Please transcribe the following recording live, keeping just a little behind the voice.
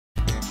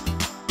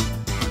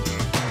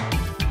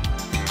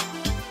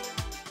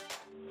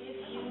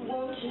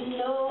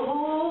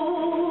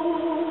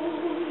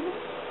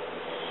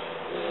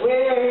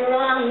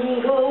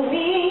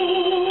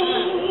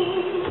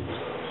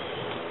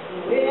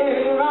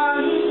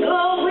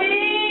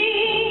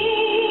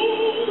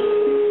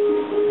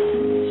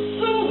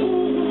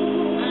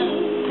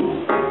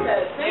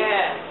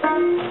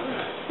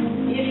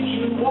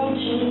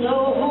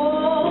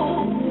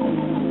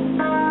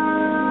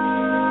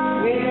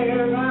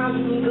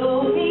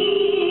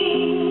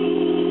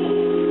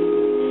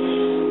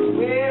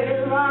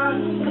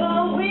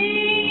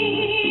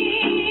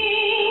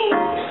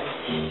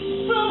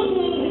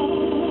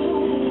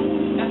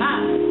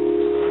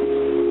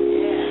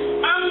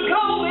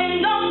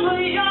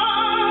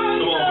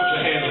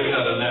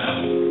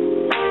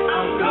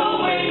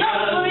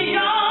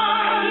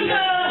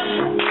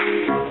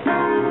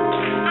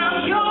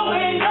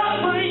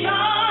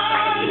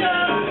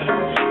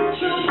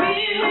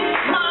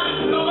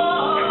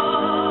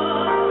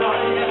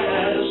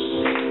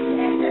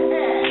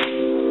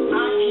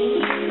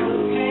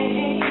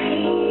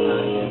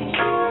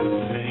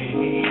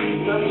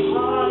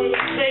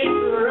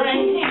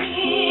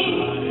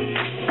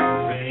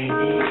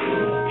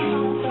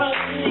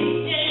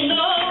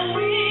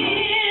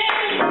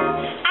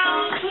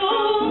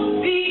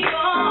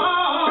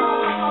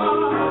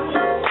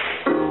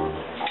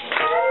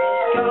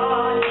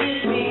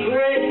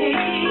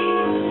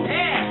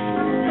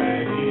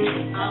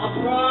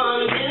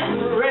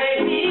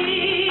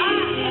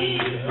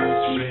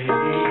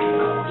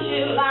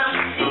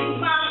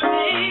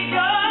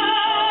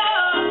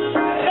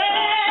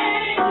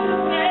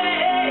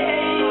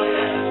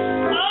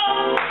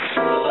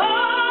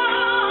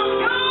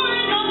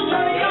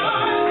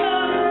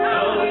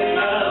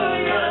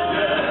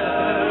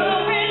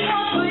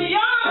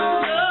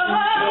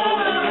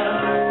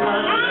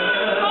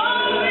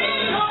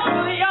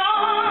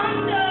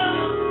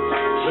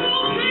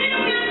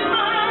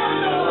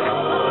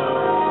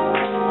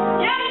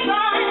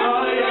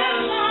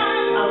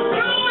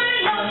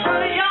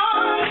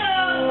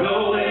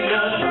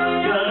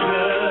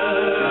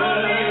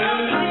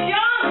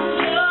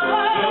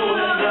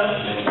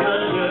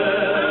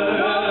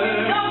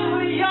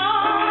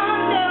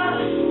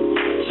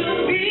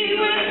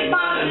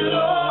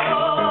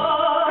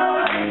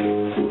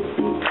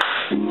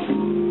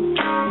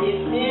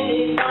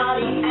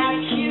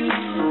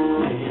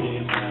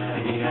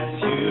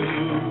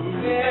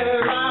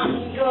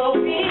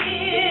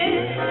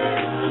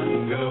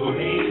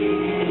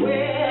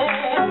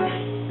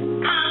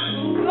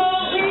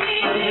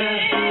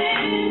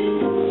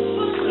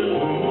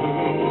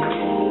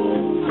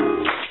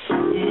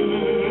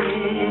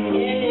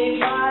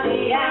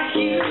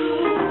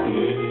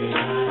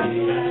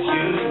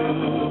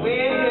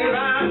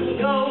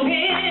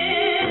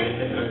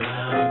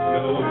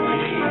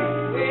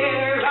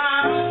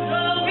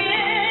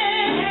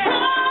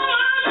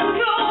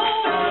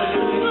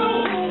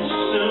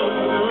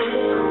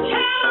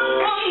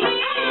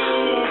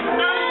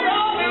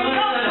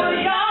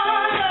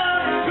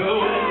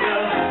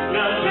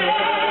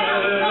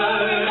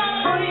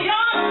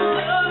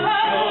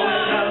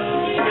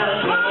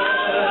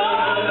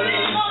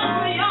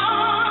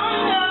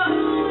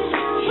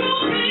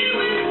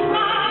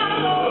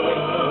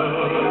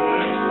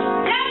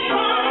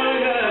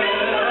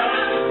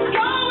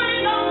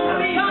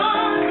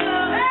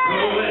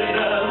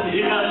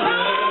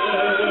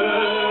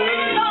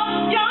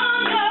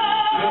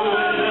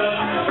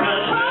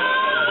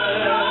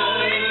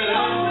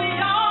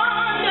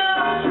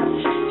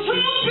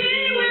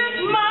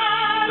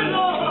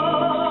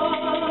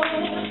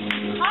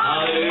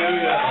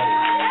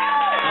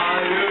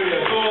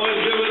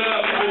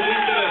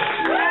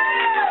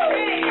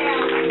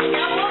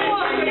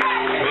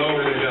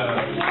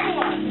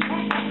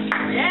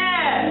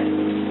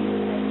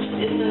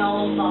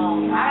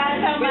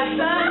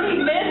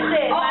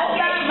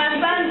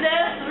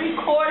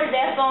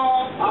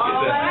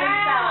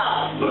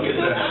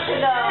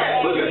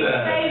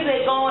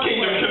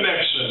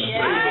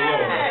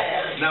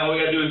Now all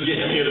we got to do is get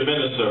him here to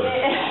minister.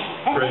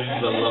 Praise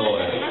the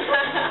Lord.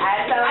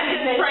 I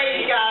just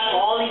praise God for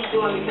all He's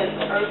doing because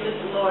the earth is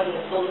the Lord and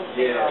the fullness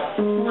thereof.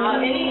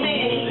 Anything that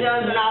He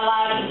does in our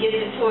lives, He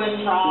gives it to us,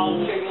 trials,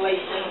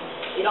 tribulation.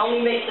 It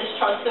only makes us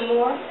trust Him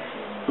more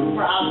for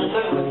our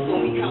deliverance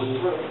when we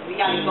come through. We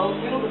got to go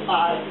through the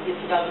fire to get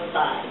to the other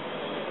side.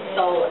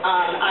 So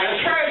I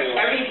encourage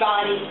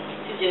everybody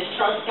to just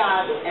trust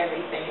God with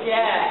everything.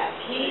 Yeah.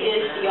 He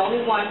is the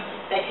only one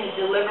that can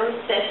deliver,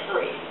 set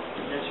free.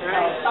 That's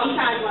right. So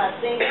sometimes when I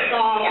sing a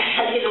song,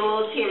 I get a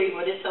little teary,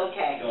 but it's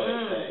okay.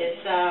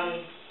 It's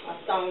a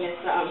song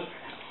that's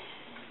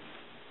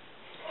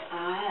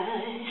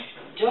I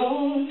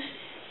don't